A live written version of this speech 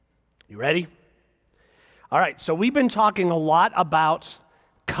You ready? All right, so we've been talking a lot about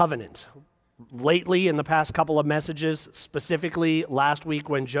covenant lately in the past couple of messages, specifically last week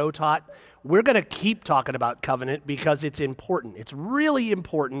when Joe taught. We're going to keep talking about covenant because it's important. It's really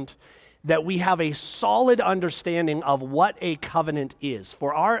important that we have a solid understanding of what a covenant is.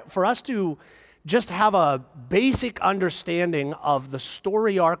 For us to just have a basic understanding of the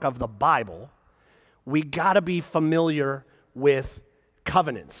story arc of the Bible, we got to be familiar with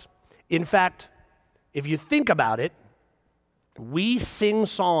covenants. In fact, if you think about it, we sing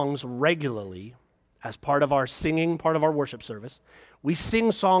songs regularly as part of our singing, part of our worship service. We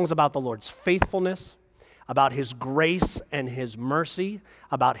sing songs about the Lord's faithfulness, about His grace and His mercy,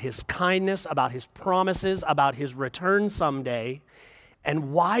 about His kindness, about His promises, about His return someday.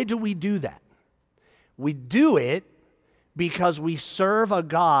 And why do we do that? We do it because we serve a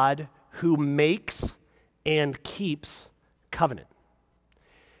God who makes and keeps covenant.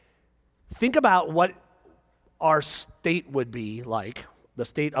 Think about what our state would be like, the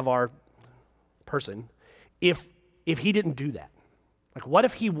state of our person, if He didn't do that. Like, what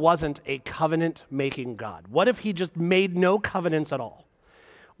if He wasn't a covenant-making God? What if He just made no covenants at all?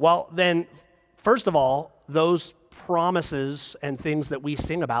 Well, then, first of all, those promises and things that we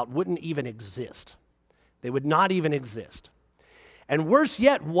sing about wouldn't even exist. They would not even exist. And worse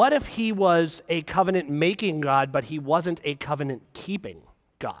yet, what if He was a covenant-making God, but He wasn't a covenant-keeping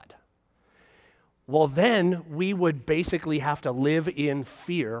God? Well, then we would basically have to live in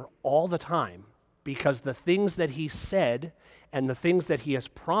fear all the time because the things that He said and the things that He has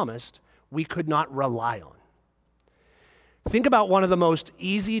promised, we could not rely on. Think about one of the most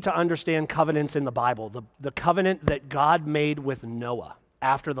easy to understand covenants in the Bible, the covenant that God made with Noah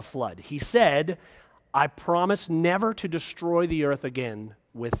after the flood. He said, I promise never to destroy the earth again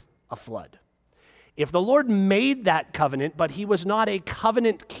with a flood. If the Lord made that covenant, but He was not a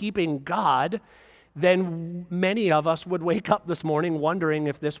covenant-keeping God, then many of us would wake up this morning wondering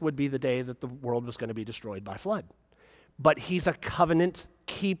if this would be the day that the world was going to be destroyed by flood. But He's a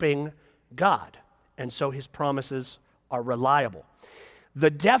covenant-keeping God, and so His promises are reliable. The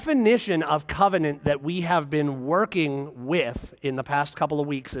definition of covenant that we have been working with in the past couple of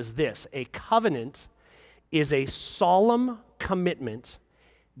weeks is this: a covenant is a solemn commitment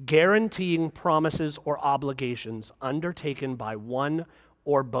guaranteeing promises or obligations undertaken by one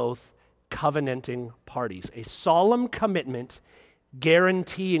or both covenanting parties. A solemn commitment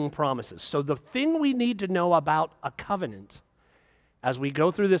guaranteeing promises. So the thing we need to know about a covenant as we go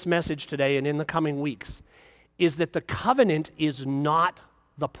through this message today and in the coming weeks is that the covenant is not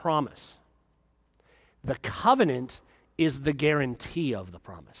the promise. The covenant is the guarantee of the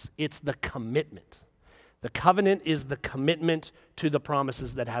promise. It's the commitment. The covenant is the commitment to the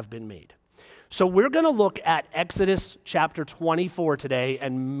promises that have been made. So we're going to look at Exodus chapter 24 today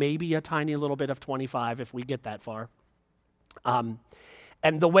and maybe a tiny little bit of 25 if we get that far. And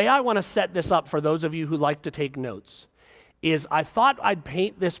the way I want to set this up for those of you who like to take notes is I thought I'd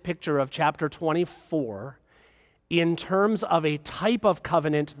paint this picture of chapter 24 in terms of a type of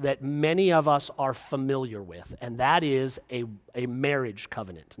covenant that many of us are familiar with, and that is a marriage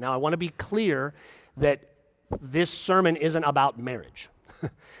covenant. Now, I want to be clear that this sermon isn't about marriage.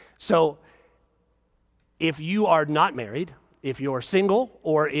 So, if you are not married, if you're single,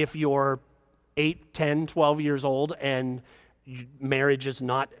 or if you're 8, 10, 12 years old and marriage is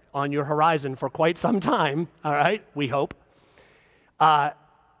not on your horizon for quite some time, all right, we hope,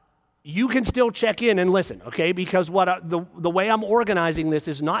 you can still check in and listen, okay? Because the way I'm organizing this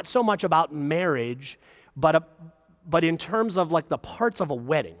is not so much about marriage, but in terms of like the parts of a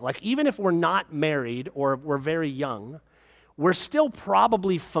wedding. Like even if we're not married or we're very young, we're still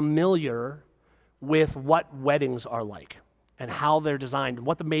probably familiar with what weddings are like and how they're designed and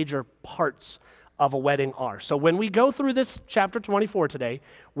what the major parts of a wedding are. So when we go through this chapter 24 today,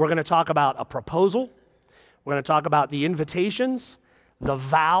 we're going to talk about a proposal, we're going to talk about the invitations, the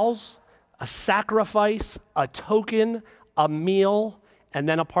vows, a sacrifice, a token, a meal, and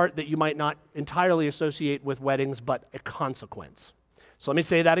then a part that you might not entirely associate with weddings, but a consequence. So let me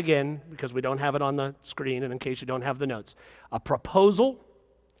say that again because we don't have it on the screen and in case you don't have the notes. A proposal,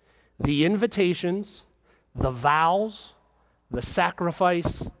 the invitations, the vows, the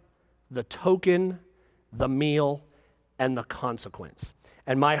sacrifice, the token, the meal, and the consequence.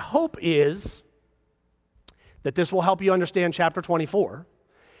 And my hope is that this will help you understand chapter 24,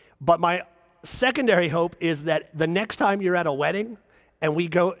 but my secondary hope is that the next time you're at a wedding and we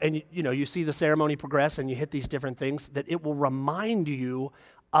go and you see the ceremony progress and you hit these different things, that it will remind you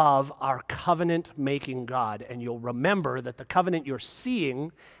of our covenant-making God, and you'll remember that the covenant you're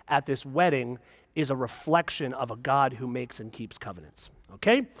seeing at this wedding is a reflection of a God who makes and keeps covenants,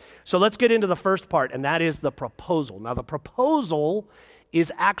 Okay? So let's get into the first part, and that is the proposal. Now, the proposal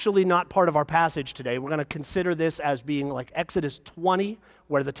is actually not part of our passage today. We're going to consider this as being like Exodus 20,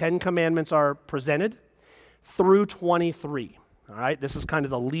 where the 10 Commandments are presented, through 23. All right? This is kind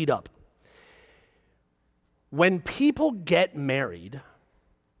of the lead up. When people get married,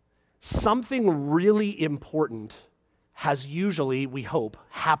 something really important has usually, we hope,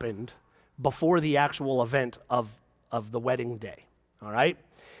 happened before the actual event of the wedding day. All right?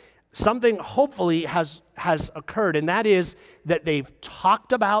 Something hopefully has occurred, and that is that they've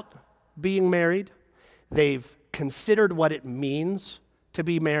talked about being married, they've considered what it means to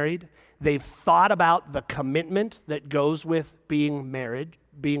be married, they've thought about the commitment that goes with being married.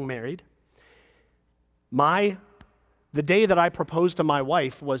 The day that I proposed to my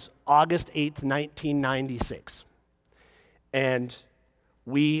wife was August 8th, 1996. And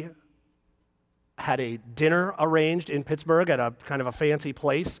we had a dinner arranged in Pittsburgh at a kind of a fancy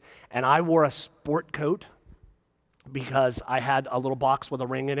place, and I wore a sport coat because I had a little box with a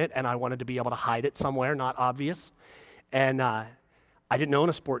ring in it, and I wanted to be able to hide it somewhere, not obvious. And I didn't own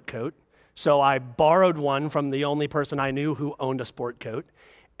a sport coat, so I borrowed one from the only person I knew who owned a sport coat.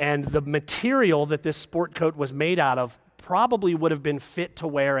 And the material that this sport coat was made out of probably would have been fit to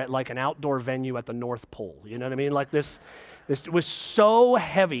wear at like an outdoor venue at the North Pole. You know what I mean? Like this was so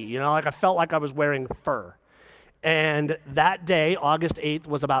heavy, you know, like I felt like I was wearing fur. And that day, August 8th,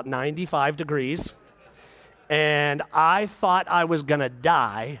 was about 95 degrees. And I thought I was gonna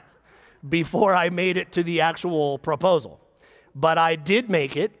die before I made it to the actual proposal. But I did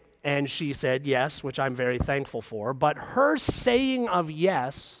make it, and she said yes, which I'm very thankful for. But her saying of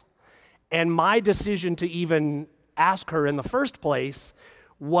yes and my decision to even ask her in the first place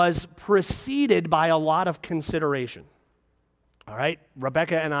was preceded by a lot of consideration. All right?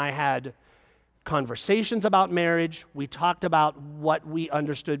 Rebecca and I had conversations about marriage. We talked about what we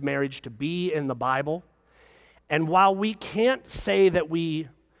understood marriage to be in the Bible. And while we can't say that we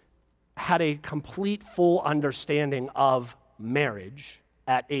had a complete, full understanding of marriage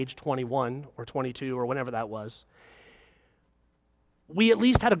at age 21 or 22 or whenever that was, we at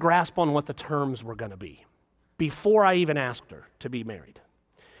least had a grasp on what the terms were going to be before I even asked her to be married.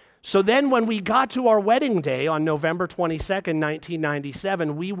 So then when we got to our wedding day on November 22nd,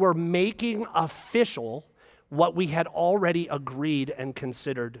 1997, we were making official what we had already agreed and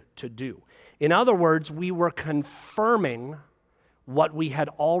considered to do. In other words, we were confirming what we had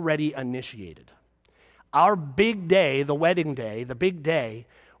already initiated. Our big day, the wedding day, the big day,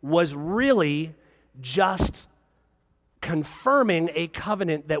 was really just confirming a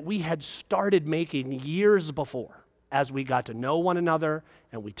covenant that we had started making years before as we got to know one another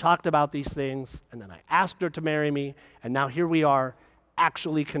and we talked about these things, and then I asked her to marry me, and now here we are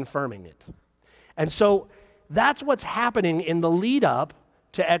actually confirming it. And so that's what's happening in the lead up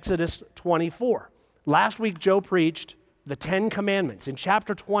to Exodus 24. Last week, Joe preached the 10 Commandments. In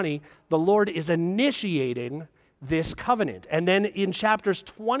chapter 20, the Lord is initiating this covenant. And then in chapters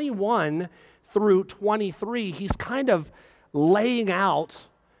 21 through 23, he's kind of laying out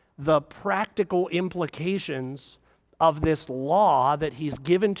the practical implications of this law that he's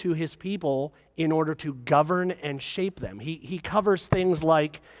given to his people in order to govern and shape them. He covers things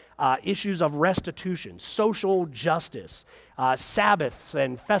like issues of restitution, social justice, Sabbaths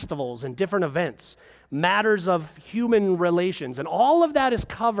and festivals and different events, matters of human relations, and all of that is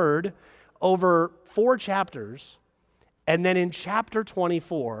covered over 4 chapters. And then in chapter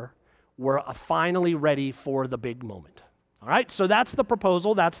 24, we're finally ready for the big moment. All right, so that's the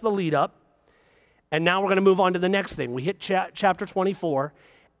proposal, that's the lead up. And now we're going to move on to the next thing. We hit chapter 24,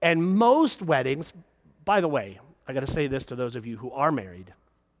 and most weddings, by the way, I got to say this to those of you who are married.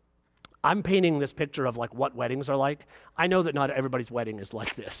 I'm painting this picture of like what weddings are like. I know that not everybody's wedding is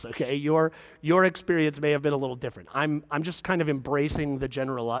like this, okay? Your experience may have been a little different. I'm just kind of embracing the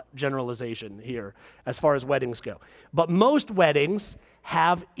generalization here as far as weddings go. But most weddings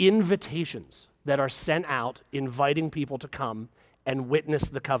have invitations that are sent out inviting people to come and witness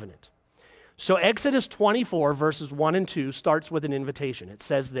the covenant. So Exodus 24, verses 1 and 2 starts with an invitation. It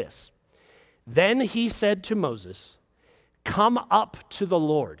says this: "Then he said to Moses, 'Come up to the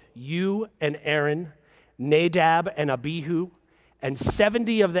Lord, you and Aaron, Nadab and Abihu, and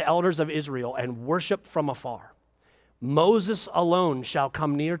 70 of the elders of Israel, and worship from afar. Moses alone shall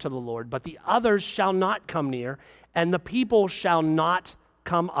come near to the Lord, but the others shall not come near, and the people shall not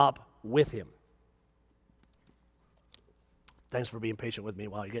come up with him.'" Thanks for being patient with me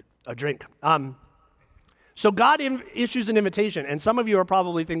while you get a drink. So God issues an invitation, and some of you are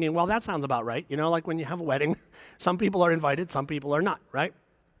probably thinking, well, that sounds about right. You know, like when you have a wedding, some people are invited, some people are not, right?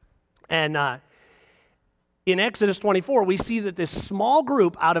 And In Exodus 24, we see that this small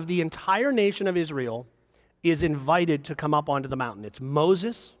group out of the entire nation of Israel is invited to come up onto the mountain. It's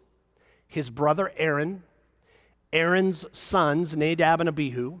Moses, his brother Aaron, Aaron's sons, Nadab and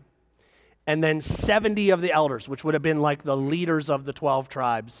Abihu, and then 70 of the elders, which would have been like the leaders of the 12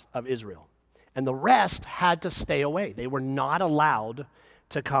 tribes of Israel. And the rest had to stay away. They were not allowed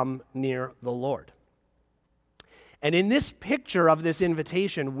to come near the Lord. And in this picture of this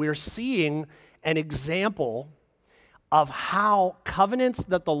invitation, we're seeing an example of how covenants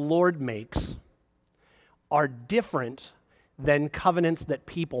that the Lord makes are different than covenants that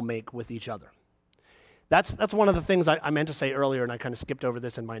people make with each other. That's one of the things I meant to say earlier, and I kind of skipped over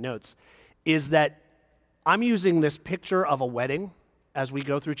this in my notes, is that I'm using this picture of a wedding as we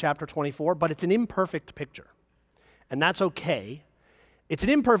go through chapter 24, but it's an imperfect picture. And that's okay. It's an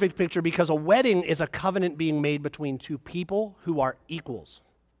imperfect picture because a wedding is a covenant being made between two people who are equals.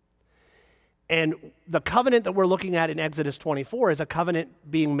 And the covenant that we're looking at in Exodus 24 is a covenant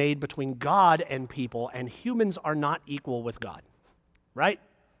being made between God and people, and humans are not equal with God, right?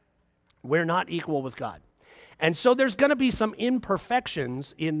 We're not equal with God. And so there's going to be some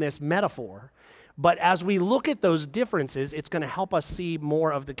imperfections in this metaphor, but as we look at those differences, it's going to help us see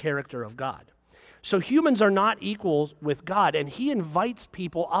more of the character of God. So humans are not equal with God, and he invites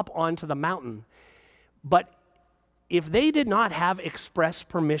people up onto the mountain. But if they did not have express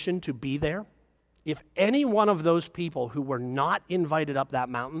permission to be there, if any one of those people who were not invited up that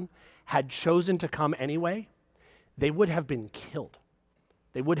mountain had chosen to come anyway, they would have been killed.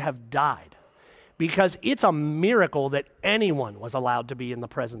 They would have died. Because it's a miracle that anyone was allowed to be in the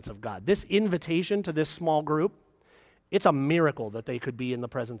presence of God. This invitation to this small group, it's a miracle that they could be in the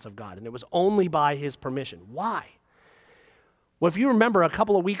presence of God. And it was only by his permission. Why? Well, if you remember a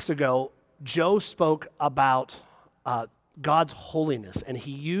couple of weeks ago, Joe spoke about God's holiness, and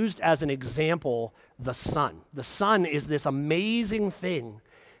he used as an example the sun. The sun is this amazing thing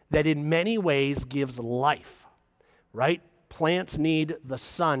that in many ways gives life, right? Plants need the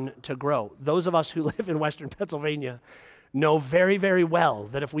sun to grow. Those of us who live in Western Pennsylvania know very, very well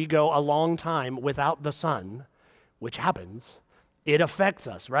that if we go a long time without the sun, which happens, it affects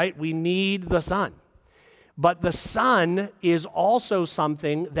us, right? We need the sun. But the sun is also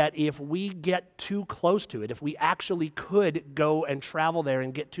something that if we get too close to it, if we actually could go and travel there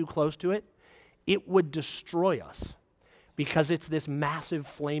and get too close to it, it would destroy us because it's this massive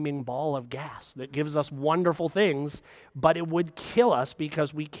flaming ball of gas that gives us wonderful things, but it would kill us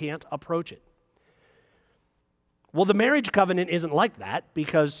because we can't approach it. Well, the marriage covenant isn't like that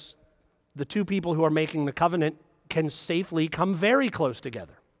because the two people who are making the covenant can safely come very close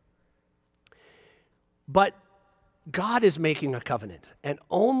together. But God is making a covenant, and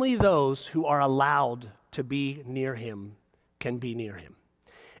only those who are allowed to be near him can be near him.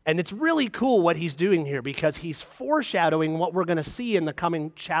 And it's really cool what he's doing here because he's foreshadowing what we're going to see in the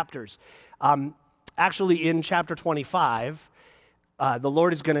coming chapters. Actually, in chapter 25, the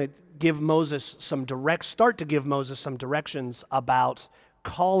Lord is going to give Moses start to give Moses some directions about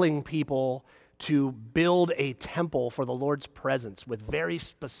calling people to build a temple for the Lord's presence with very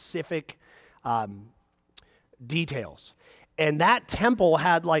specific details. And that temple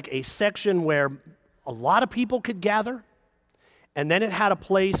had like a section where a lot of people could gather, and then it had a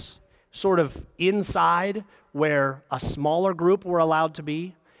place sort of inside where a smaller group were allowed to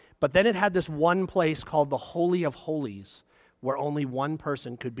be, but then it had this one place called the Holy of Holies where only one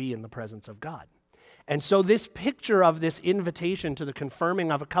person could be in the presence of God. And so this picture of this invitation to the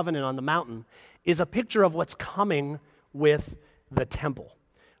confirming of a covenant on the mountain is a picture of what's coming with the temple,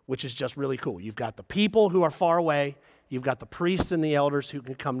 which is just really cool. You've got the people who are far away, you've got the priests and the elders who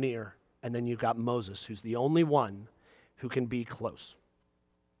can come near, and then you've got Moses, who's the only one who can be close.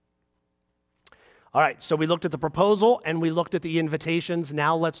 All right, so we looked at the proposal and we looked at the invitations.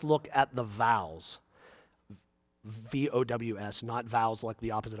 Now let's look at the vows. V-O-W-S, not vows like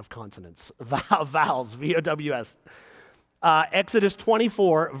the opposite of consonants. Vows, V-O-W-S. Exodus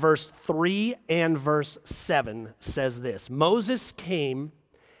 24, verse 3 and verse 7 says this: Moses came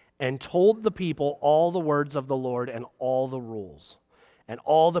and told the people all the words of the Lord and all the rules. And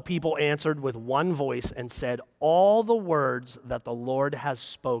all the people answered with one voice and said, all the words that the Lord has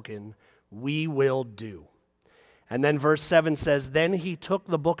spoken, we will do. And then verse 7 says, then he took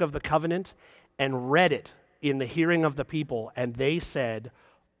the book of the covenant and read it in the hearing of the people, and they said,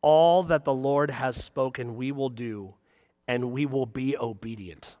 all that the Lord has spoken we will do, and we will be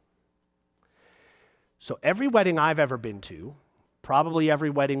obedient. So every wedding I've ever been to, probably every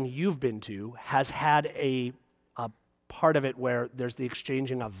wedding you've been to, has had a part of it where there's the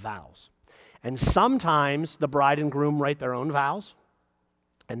exchanging of vows. And sometimes the bride and groom write their own vows,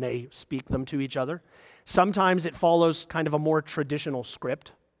 and they speak them to each other. Sometimes it follows kind of a more traditional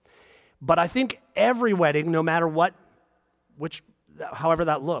script. But I think every wedding, no matter however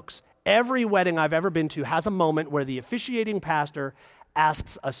that looks, every wedding I've ever been to has a moment where the officiating pastor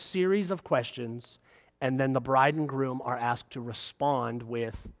asks a series of questions, and then the bride and groom are asked to respond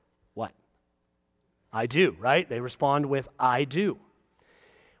with what? I do, right? They respond with, I do.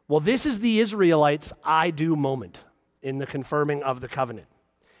 Well, this is the Israelites' I do moment in the confirming of the covenant.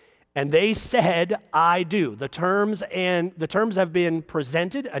 And they said, I do. The terms have been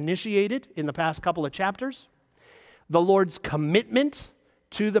presented, initiated in the past couple of chapters. The Lord's commitment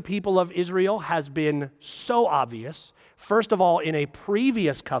to the people of Israel has been so obvious. First of all, in a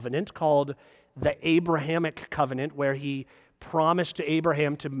previous covenant called the Abrahamic covenant, where he promised to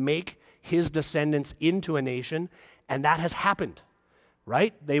Abraham to make his descendants into a nation, and that has happened,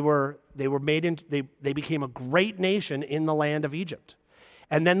 right? They became a great nation in the land of Egypt.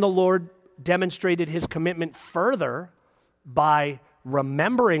 And then the Lord demonstrated his commitment further by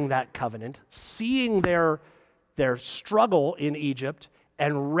remembering that covenant, seeing their struggle in Egypt,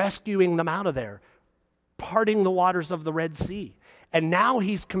 and rescuing them out of there, parting the waters of the Red Sea. And now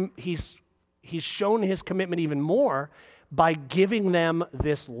he's shown his commitment even more by giving them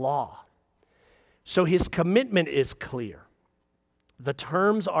this law. So his commitment is clear. The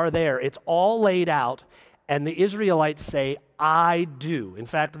terms are there. It's all laid out. And the Israelites say, I do. In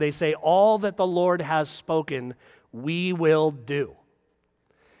fact, they say, all that the Lord has spoken, we will do.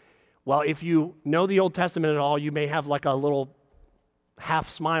 Well, if you know the Old Testament at all, you may have like a little half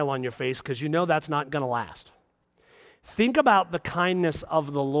smile on your face because you know that's not going to last. Think about the kindness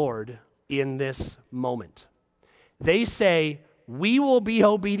of the Lord in this moment. They say, we will be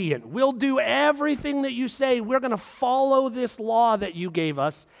obedient. We'll do everything that you say. We're going to follow this law that you gave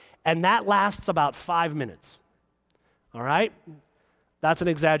us. And that lasts about 5 minutes. All right? That's an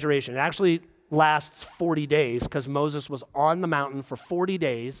exaggeration. It actually lasts 40 days because Moses was on the mountain for 40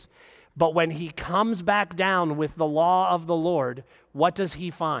 days. But when he comes back down with the law of the Lord, what does he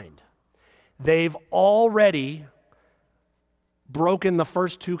find? They've already broken the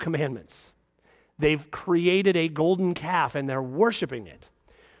first 2 commandments. They've created a golden calf and they're worshiping it.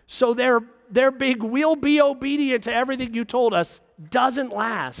 So their big, we'll be obedient to everything you told us, doesn't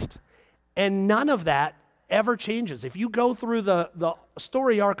last. And none of that ever changes. If you go through the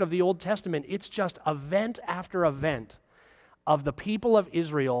story arc of the Old Testament, it's just event after event of the people of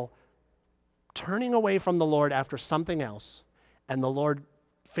Israel turning away from the Lord after something else, and the Lord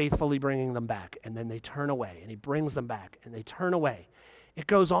faithfully bringing them back. And then they turn away, and he brings them back, and they turn away. It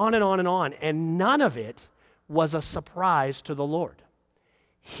goes on and on and on, and none of it was a surprise to the Lord.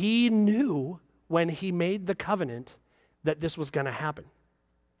 He knew when he made the covenant that this was going to happen.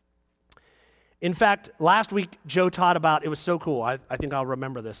 In fact, last week, Joe taught about, it was so cool, I think I'll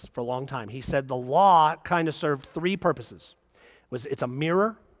remember this for a long time. He said the law kind of served 3 purposes. It's a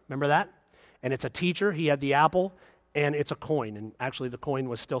mirror, remember that? And it's a teacher, he had the apple, and it's a coin. And actually the coin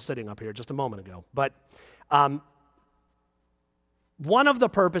was still sitting up here just a moment ago. But one of the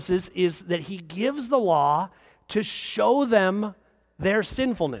purposes is that he gives the law to show them their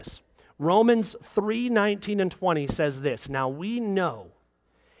sinfulness. Romans 3:19 and 20 says this, now we know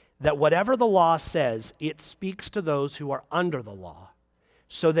that whatever the law says, it speaks to those who are under the law,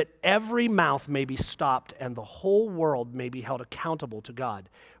 so that every mouth may be stopped and the whole world may be held accountable to God.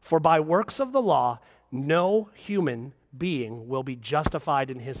 For by works of the law, no human being will be justified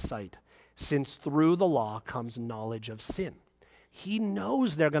in his sight, since through the law comes knowledge of sin. He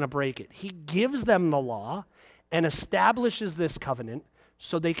knows they're going to break it. He gives them the law and establishes this covenant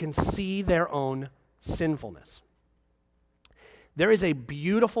so they can see their own sinfulness. There is a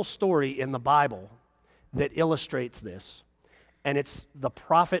beautiful story in the Bible that illustrates this, and it's the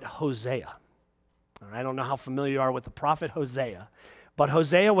prophet Hosea. I don't know how familiar you are with the prophet Hosea, but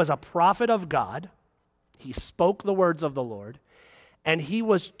Hosea was a prophet of God. He spoke the words of the Lord, and he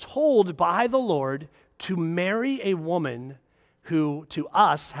was told by the Lord to marry a woman who, to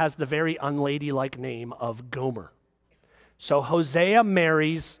us, has the very unladylike name of Gomer. So Hosea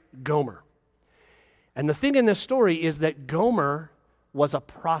marries Gomer. And the thing in this story is that Gomer was a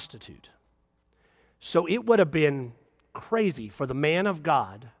prostitute. So it would have been crazy for the man of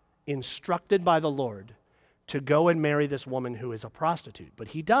God, instructed by the Lord, to go and marry this woman who is a prostitute. But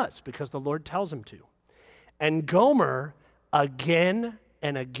he does, because the Lord tells him to. And Gomer, again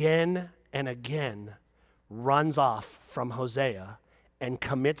and again and again, runs off from Hosea and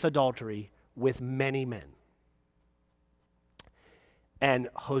commits adultery with many men. And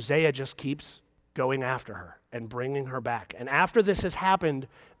Hosea just keeps going after her and bringing her back. And after this has happened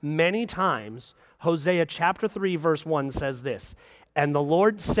many times, Hosea chapter 3, verse 1 says this, "And the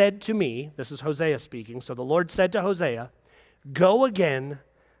Lord said to me," this is Hosea speaking, so the Lord said to Hosea, "Go again,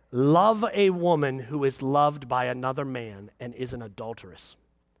 love a woman who is loved by another man and is an adulteress,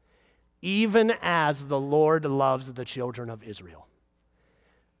 even as the Lord loves the children of Israel.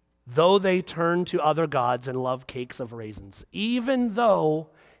 Though they turn to other gods and love cakes of raisins, even though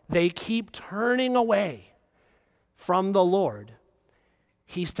they keep turning away from the Lord,"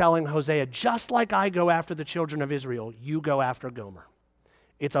 he's telling Hosea, just like I go after the children of Israel, you go after Gomer.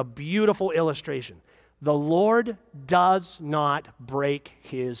 It's a beautiful illustration. The Lord does not break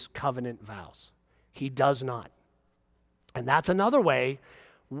his covenant vows. He does not. And that's another way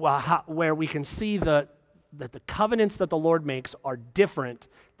where we can see that the covenants that the Lord makes are different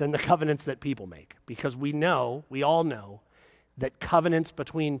than the covenants that people make, because we all know, that covenants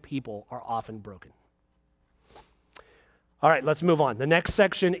between people are often broken. All right, let's move on. The next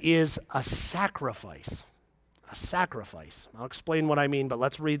section is a sacrifice. A sacrifice. I'll explain what I mean, but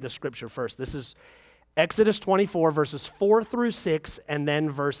let's read the scripture first. This is Exodus 24, verses 4 through 6, and then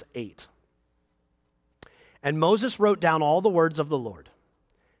verse 8. "And Moses wrote down all the words of the Lord.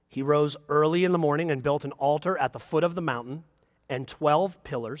 He rose early in the morning and built an altar at the foot of the mountain and 12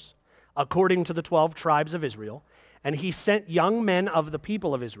 pillars, according to the 12 tribes of Israel. And he sent young men of the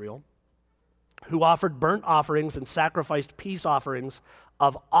people of Israel who offered burnt offerings and sacrificed peace offerings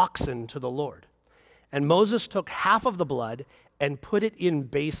of oxen to the Lord. And Moses took half of the blood and put it in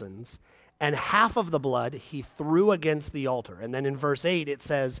basins, and half of the blood he threw against the altar." And then in verse 8 it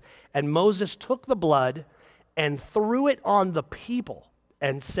says, "And Moses took the blood and threw it on the people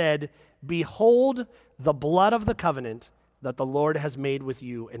and said, 'Behold the blood of the covenant that the Lord has made with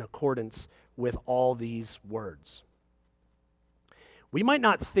you in accordance with all these words.'" We might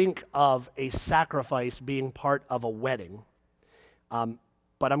not think of a sacrifice being part of a wedding,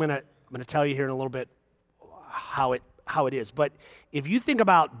 but I'm going to tell you here in a little bit how it is. But if you think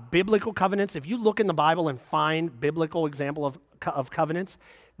about biblical covenants, if you look in the Bible and find biblical example of covenants,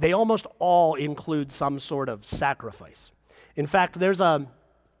 they almost all include some sort of sacrifice. In fact, there's a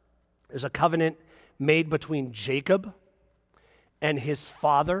covenant made between Jacob and his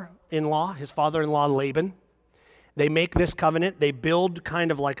father-in-law Laban. They make this covenant. They build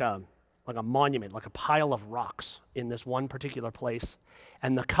kind of like a monument, like a pile of rocks in this one particular place.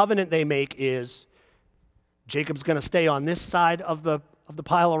 And the covenant they make is Jacob's going to stay on this side of the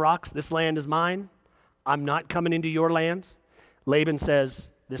pile of rocks. This land is mine. I'm not coming into your land. Laban says,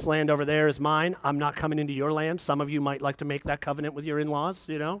 this land over there is mine. I'm not coming into your land. Some of you might like to make that covenant with your in-laws,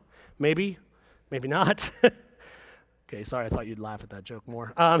 maybe not. Okay, sorry, I thought you'd laugh at that joke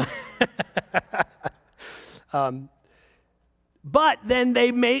more. But then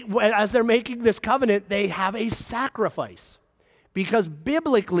as they're making this covenant, they have a sacrifice, because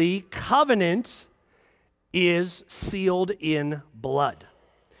biblically, covenant is sealed in blood.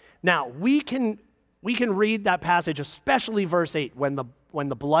 Now, we can read that passage, especially verse 8, when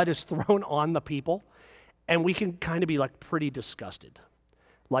the blood is thrown on the people, and we can kind of be pretty disgusted.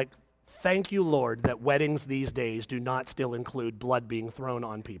 Thank you, Lord, that weddings these days do not still include blood being thrown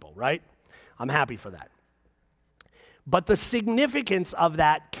on people, right? I'm happy for that. But the significance of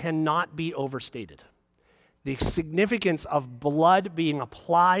that cannot be overstated. The significance of blood being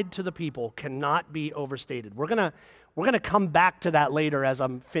applied to the people cannot be overstated. We're gonna come back to that later as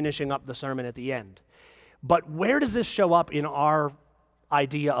I'm finishing up the sermon at the end. But where does this show up in our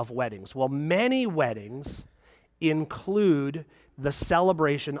idea of weddings? Well, many weddings include the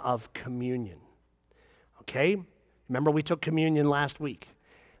celebration of communion. Okay? Remember, we took communion last week.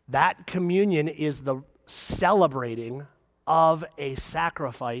 That communion is the celebrating of a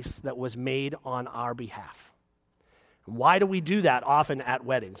sacrifice that was made on our behalf. Why do we do that often at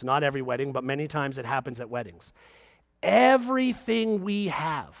weddings? Not every wedding, but many times it happens at weddings. Everything we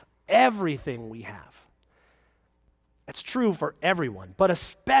have, it's true for everyone, but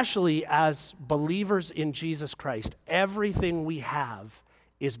especially as believers in Jesus Christ, everything we have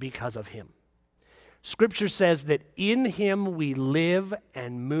is because of him. Scripture says that in him we live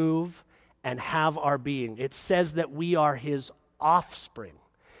and move and have our being. It says that we are his offspring.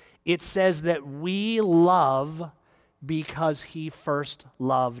 It says that we love because he first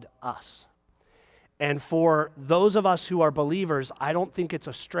loved us. And for those of us who are believers, I don't think it's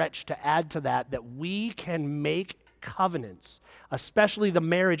a stretch to add to that we can make covenants, especially the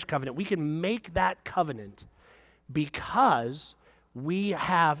marriage covenant. We can make that covenant because we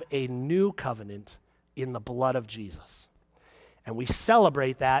have a new covenant in the blood of Jesus. And we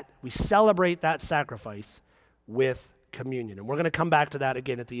celebrate that sacrifice with communion. And we're going to come back to that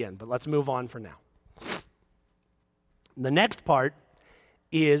again at the end, but let's move on for now. The next part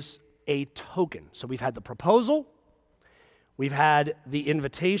is a token. So we've had the proposal, we've had the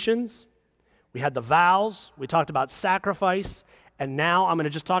invitations, we had the vows, we talked about sacrifice, and now I'm going to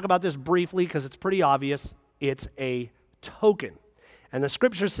just talk about this briefly because it's pretty obvious. It's a token. And the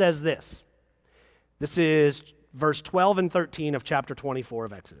scripture says this. This is verse 12 and 13 of chapter 24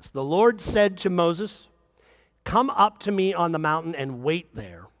 of Exodus. The Lord said to Moses, "Come up to me on the mountain and wait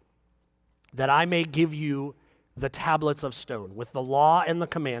there, that I may give you the tablets of stone with the law and the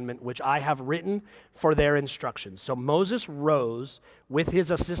commandment which I have written for their instruction." So Moses rose with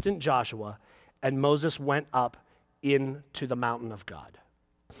his assistant Joshua, and Moses went up into the mountain of God.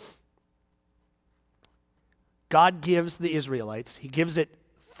 God gives the Israelites, he gives it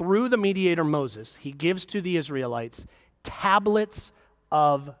through the mediator Moses, he gives to the Israelites tablets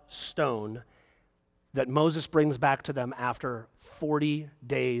of stone that Moses brings back to them after 40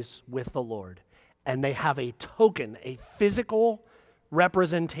 days with the Lord. And they have a token, a physical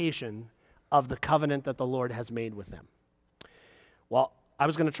representation of the covenant that the Lord has made with them. Well, I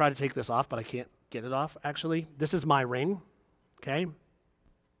was going to try to take this off, but I can't get it off, actually. This is my ring, okay?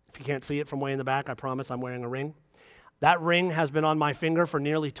 If you can't see it from way in the back, I promise I'm wearing a ring. That ring has been on my finger for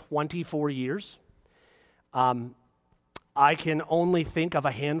nearly 24 years. I can only think of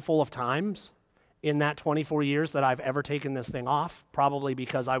a handful of times in that 24 years that I've ever taken this thing off, probably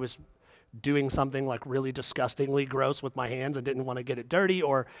because I was doing something like really disgustingly gross with my hands and didn't want to get it dirty,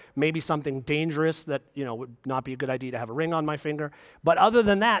 or maybe something dangerous that, would not be a good idea to have a ring on my finger. But other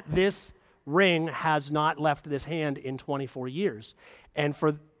than that, this ring has not left this hand in 24 years. And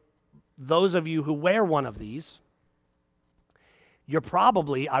for those of you who wear one of these, you're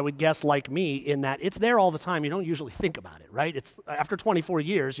probably, I would guess, like me, in that it's there all the time. You don't usually think about it, right? It's after 24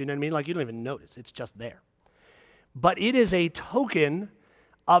 years, you know what I mean? Like, you don't even notice. It's just there. But it is a token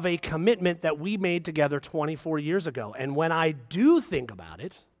of a commitment that we made together 24 years ago. And when I do think about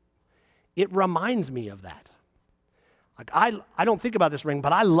it, it reminds me of that. Like, I don't think about this ring,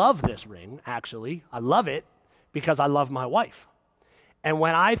 but I love this ring, actually. I love it because I love my wife. And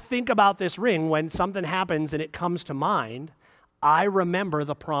when I think about this ring, when something happens and it comes to mind, I remember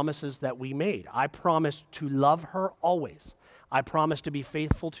the promises that we made. I promised to love her always. I promised to be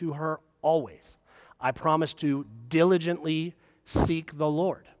faithful to her always. I promised to diligently seek the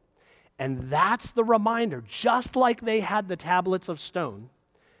Lord. And that's the reminder, just like they had the tablets of stone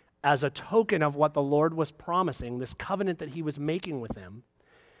as a token of what the Lord was promising, this covenant that he was making with them,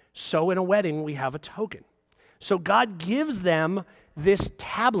 so in a wedding we have a token. So God gives them this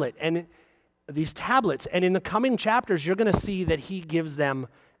tablet and these tablets, and in the coming chapters you're going to see that he gives them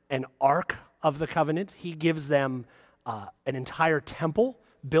an ark of the covenant. He gives them an entire temple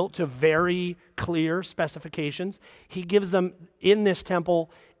built to very clear specifications. He gives them, in this temple,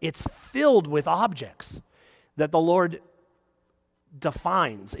 it's filled with objects that the Lord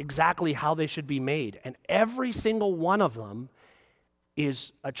defines exactly how they should be made. And every single one of them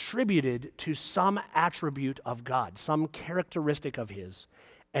is attributed to some attribute of God, some characteristic of his.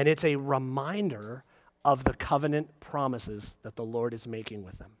 And it's a reminder of the covenant promises that the Lord is making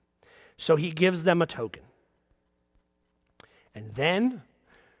with them. So he gives them a token. And then,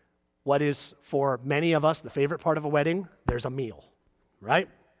 what is for many of us the favorite part of a wedding, there's a meal, right?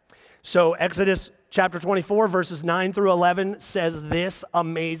 So Exodus chapter 24, verses 9 through 11 says this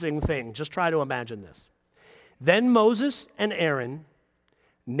amazing thing. Just try to imagine this. Then Moses and Aaron,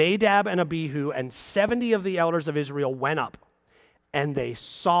 Nadab and Abihu, and 70 of the elders of Israel went up, and they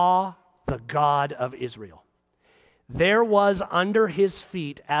saw the God of Israel. There was under his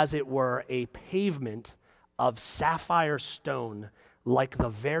feet, as it were, a pavement of sapphire stone, like the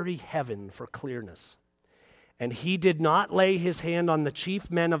very heaven for clearness. And he did not lay his hand on the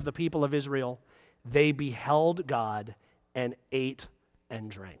chief men of the people of Israel. They beheld God and ate and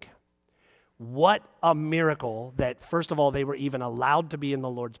drank. What a miracle that, first of all, they were even allowed to be in the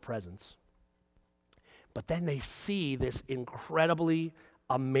Lord's presence. But then they see this incredibly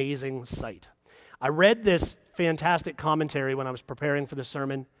amazing sight. I read this fantastic commentary when I was preparing for the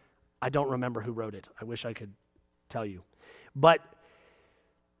sermon. I don't remember who wrote it. I wish I could tell you. But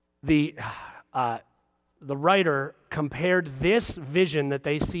the writer compared this vision that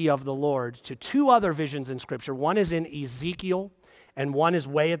they see of the Lord to two other visions in Scripture. One is in Ezekiel, and one is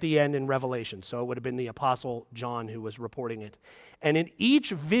way at the end in Revelation. So it would have been the Apostle John who was reporting it. And in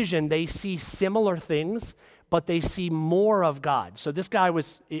each vision, they see similar things, but they see more of God. So this guy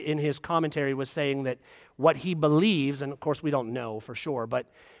was, in his commentary, was saying that what he believes, and of course we don't know for sure, but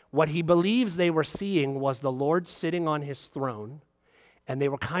what he believes they were seeing was the Lord sitting on his throne, and they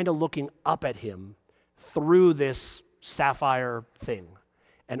were kind of looking up at him through this sapphire thing,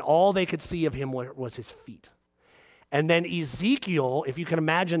 and all they could see of him was his feet. And then Ezekiel, if you can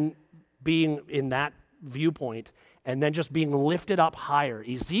imagine being in that viewpoint and then just being lifted up higher,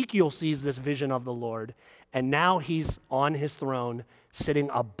 Ezekiel sees this vision of the Lord, and now he's on his throne sitting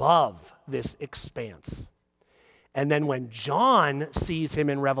above this expanse. And then when John sees him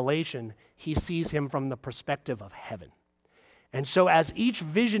in Revelation, he sees him from the perspective of heaven. And so as each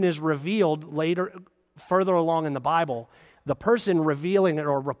vision is revealed later, further along in the Bible, the person revealing it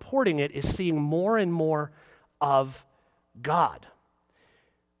or reporting it is seeing more and more of God.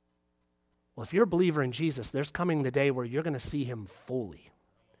 Well, if you're a believer in Jesus, there's coming the day where you're going to see him fully.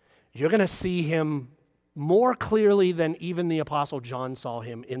 You're going to see him more clearly than even the Apostle John saw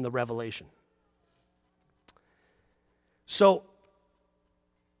him in the Revelation. So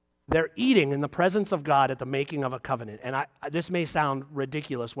they're eating in the presence of God at the making of a covenant. And this may sound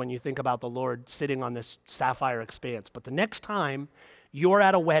ridiculous when you think about the Lord sitting on this sapphire expanse, but the next time you're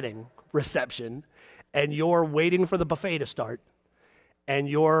at a wedding reception and you're waiting for the buffet to start and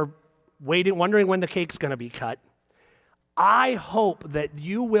you're wondering when the cake's going to be cut, I hope that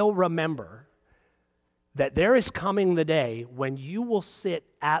you will remember that there is coming the day when you will sit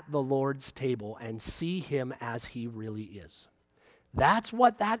at the Lord's table and see him as he really is. That's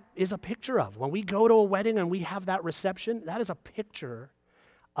what that is a picture of. When we go to a wedding and we have that reception, that is a picture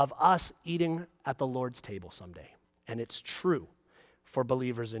of us eating at the Lord's table someday. And it's true for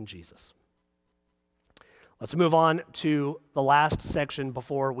believers in Jesus. Let's move on to the last section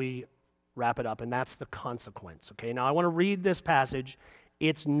before we wrap it up, and that's the consequence. Okay, now I want to read this passage.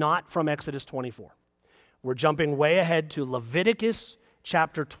 It's not from Exodus 24. We're jumping way ahead to Leviticus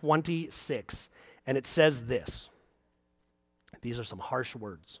chapter 26, and it says this. These are some harsh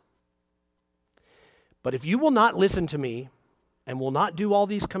words. But if you will not listen to me and will not do all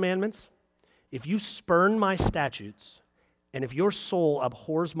these commandments, if you spurn my statutes, and if your soul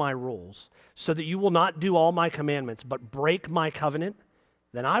abhors my rules, so that you will not do all my commandments, but break my covenant,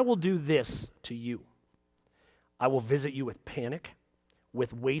 then I will do this to you. I will visit you with panic,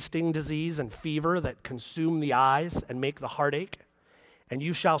 with wasting disease and fever that consume the eyes and make the heart ache. And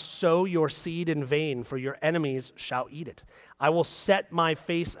you shall sow your seed in vain, for your enemies shall eat it. I will set my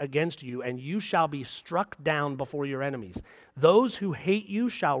face against you, and you shall be struck down before your enemies. Those who hate you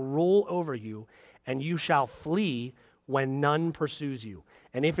shall rule over you, and you shall flee when none pursues you.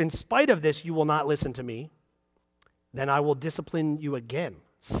 And if in spite of this you will not listen to me, then I will discipline you again,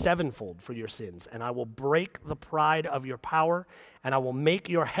 sevenfold for your sins, and I will break the pride of your power, and I will make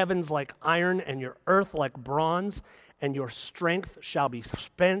your heavens like iron and your earth like bronze, and your strength shall be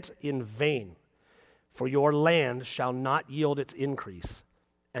spent in vain. For your land shall not yield its increase,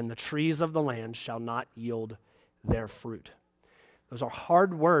 and the trees of the land shall not yield their fruit. Those are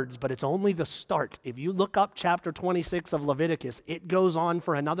hard words, but it's only the start. If you look up chapter 26 of Leviticus, it goes on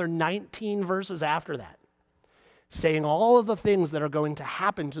for another 19 verses after that, saying all of the things that are going to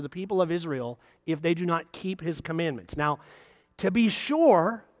happen to the people of Israel if they do not keep his commandments. Now, to be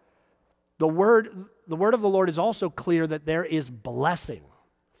sure, the word of the Lord is also clear that there is blessing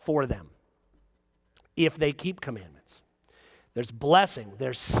for them if they keep commandments. There's blessing,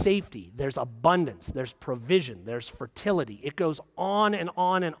 there's safety, there's abundance, there's provision, there's fertility. It goes on and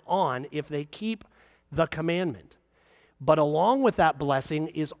on and on if they keep the commandment. But along with that blessing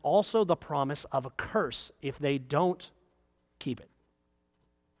is also the promise of a curse if they don't keep it.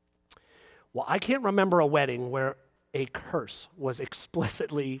 Well, I can't remember a wedding where a curse was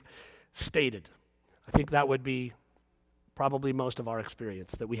explicitly stated. I think that would be probably most of our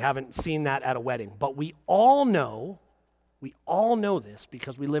experience, that we haven't seen that at a wedding. But we all know this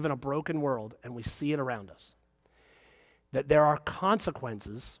because we live in a broken world and we see it around us, that there are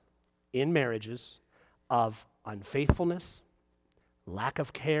consequences in marriages of unfaithfulness, lack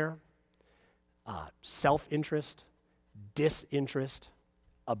of care, self-interest, disinterest,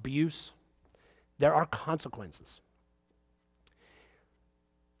 abuse. There are consequences.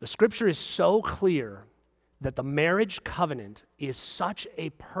 The scripture is so clear that the marriage covenant is such a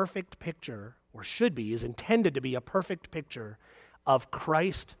perfect picture, or should be, is intended to be a perfect picture of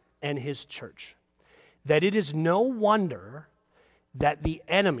Christ and his church, that it is no wonder that the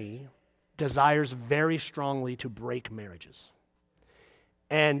enemy desires very strongly to break marriages.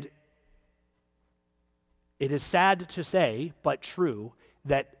 And it is sad to say, but true,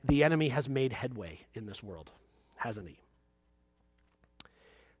 that the enemy has made headway in this world, hasn't he?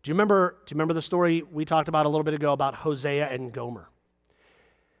 Do you remember the story we talked about a little bit ago about Hosea and Gomer?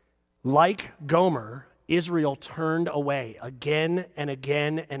 Like Gomer, Israel turned away again and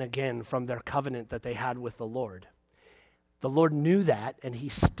again and again from their covenant that they had with the Lord. The Lord knew that, and he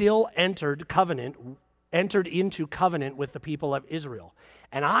still entered covenant entered into covenant with the people of Israel.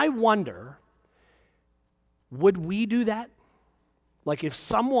 And I wonder, would we do that? Like if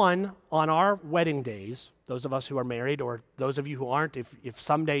someone on our wedding days, those of us who are married or those of you who aren't, if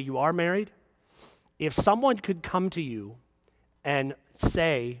someday you are married, if someone could come to you and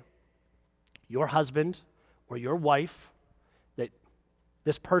say, your husband or your wife, that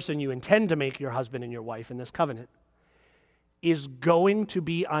this person you intend to make your husband and your wife in this covenant, is going to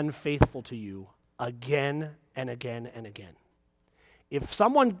be unfaithful to you again and again and again. If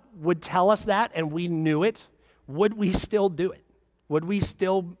someone would tell us that and we knew it, would we still do it? Would we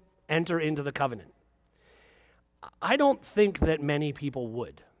still enter into the covenant? I don't think that many people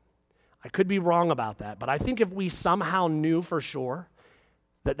would. I could be wrong about that, but I think if we somehow knew for sure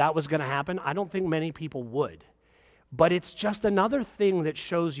that that was going to happen, I don't think many people would. But it's just another thing that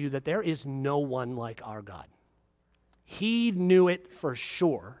shows you that there is no one like our God. He knew it for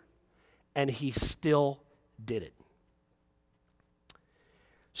sure, and he still did it.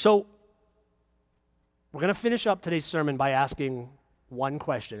 So, we're going to finish up today's sermon by asking one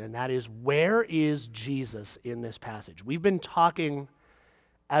question, and that is, where is Jesus in this passage? We've been talking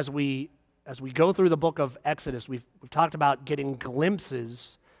as we go through the book of Exodus, we've talked about getting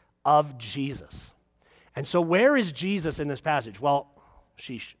glimpses of Jesus. And so where is Jesus in this passage? Well,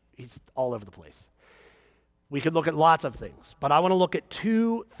 he's all over the place. We could look at lots of things, but I want to look at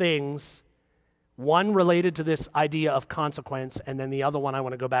two things, one related to this idea of consequence, and then the other one I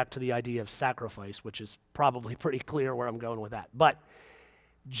want to go back to the idea of sacrifice, which is probably pretty clear where I'm going with that. But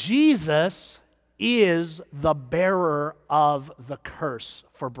Jesus is the bearer of the curse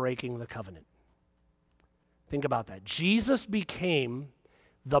for breaking the covenant. Think about that. Jesus became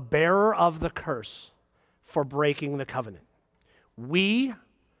the bearer of the curse for breaking the covenant. We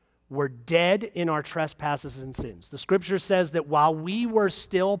were dead in our trespasses and sins. The scripture says that while we were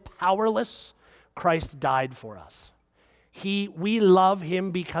still powerless, Christ died for us. We love him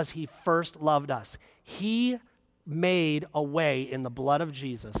because he first loved us. He made a way in the blood of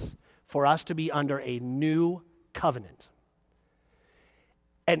Jesus for us to be under a new covenant.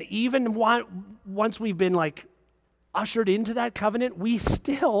 And even once we've been ushered into that covenant, we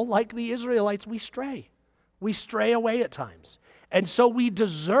still, like the Israelites, we stray. We stray away at times. And so we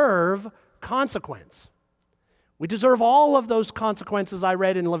deserve consequence. We deserve all of those consequences I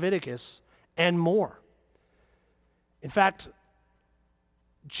read in Leviticus and more. In fact,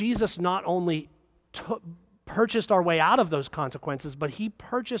 Jesus not only purchased our way out of those consequences, but he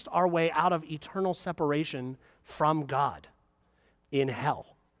purchased our way out of eternal separation from God in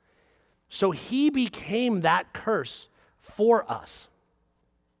hell. So he became that curse for us.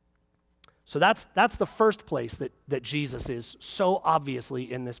 So that's the first place that Jesus is so obviously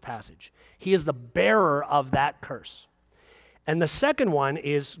in this passage. He is the bearer of that curse. And the second one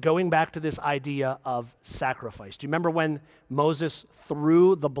is going back to this idea of sacrifice. Do you remember when Moses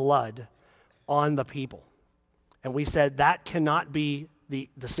threw the blood on the people? And we said that cannot be, the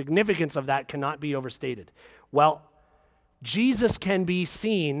significance of that cannot be overstated. Well, Jesus can be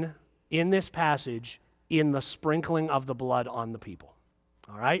seen in this passage in the sprinkling of the blood on the people.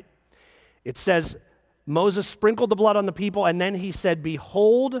 All right? It says, Moses sprinkled the blood on the people, and then he said,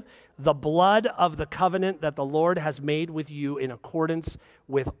 "Behold, the blood of the covenant that the Lord has made with you in accordance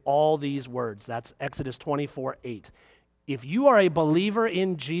with all these words." That's Exodus 24:8. If you are a believer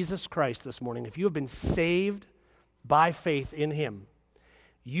in Jesus Christ this morning, if you have been saved by faith in him,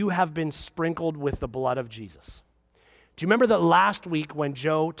 you have been sprinkled with the blood of Jesus. Do you remember that last week when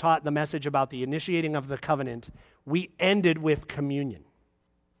Joe taught the message about the initiating of the covenant, we ended with communion?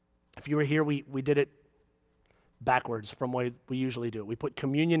 If you were here, we did it backwards from the way we usually do it. We put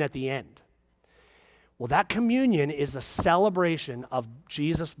communion at the end. Well, that communion is a celebration of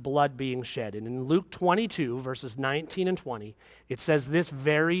Jesus' blood being shed. And in Luke 22, verses 19 and 20, it says this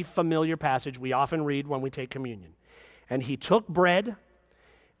very familiar passage we often read when we take communion. "And he took bread,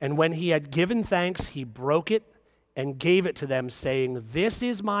 and when he had given thanks, he broke it and gave it to them, saying, 'This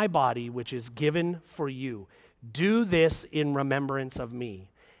is my body, which is given for you. Do this in remembrance of me.'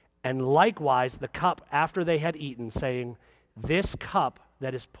 And likewise the cup after they had eaten, saying, 'This cup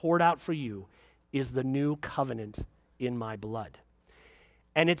that is poured out for you is the new covenant in my blood.'"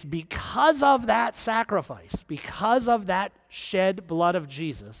 And it's because of that sacrifice, because of that shed blood of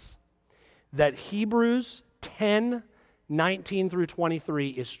Jesus, that Hebrews 10:19 through 23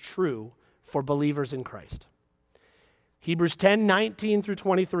 is true for believers in Christ. Hebrews 10:19 through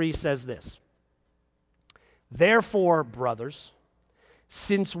 23 says this: "Therefore, brothers,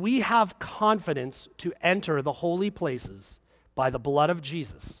 since we have confidence to enter the holy places by the blood of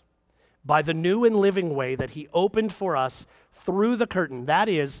Jesus, by the new and living way that he opened for us through the curtain, that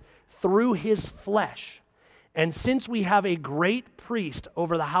is, through his flesh. And since we have a great priest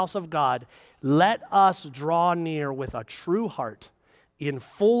over the house of God, let us draw near with a true heart in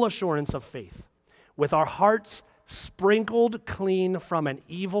full assurance of faith, with our hearts sprinkled clean from an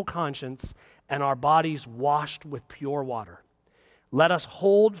evil conscience and our bodies washed with pure water. Let us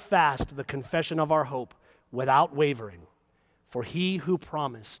hold fast the confession of our hope without wavering, for he who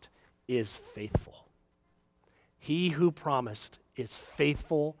promised is faithful. He who promised is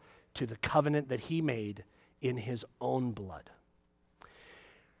faithful to the covenant that he made in his own blood. I'm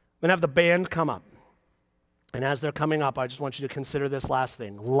going to have the band come up. And as they're coming up, I just want you to consider this last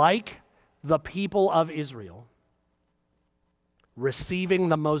thing. Like the people of Israel receiving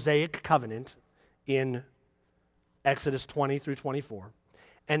the Mosaic covenant in Exodus 20 through 24,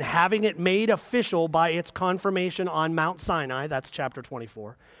 and having it made official by its confirmation on Mount Sinai, that's chapter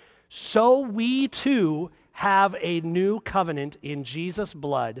 24, so we too have a new covenant in Jesus'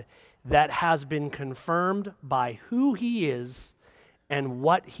 blood that has been confirmed by who he is and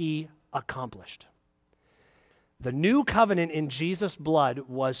what he accomplished. The new covenant in Jesus' blood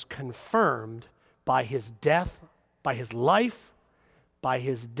was confirmed by his death, by his life, by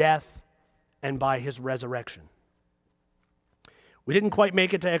his death, and by his resurrection. We didn't quite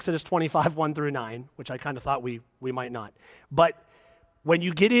make it to Exodus 25, 1 through 9, which I kind of thought we might not. But when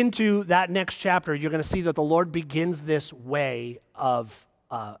you get into that next chapter, you're going to see that the Lord begins this way of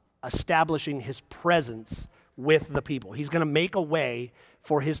establishing his presence with the people. He's going to make a way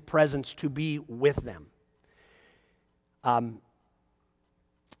for his presence to be with them.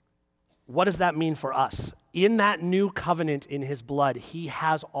 What does that mean for us? In that new covenant in his blood, he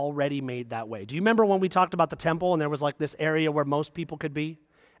has already made that way. Do you remember when we talked about the temple and there was like this area where most people could be,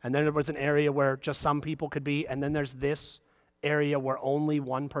 and then there was an area where just some people could be, and then there's this area where only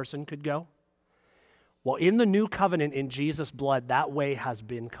one person could go? Well, in the new covenant in Jesus' blood, that way has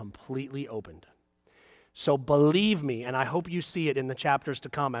been completely opened. So believe me, and I hope you see it in the chapters to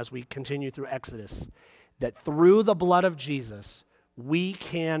come as we continue through Exodus, that through the blood of Jesus, we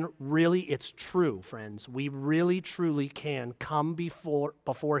can really, it's true, friends, we really truly can come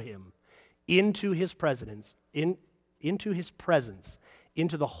before him into his presence, into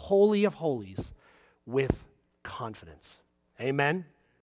the Holy of Holies with confidence. Amen.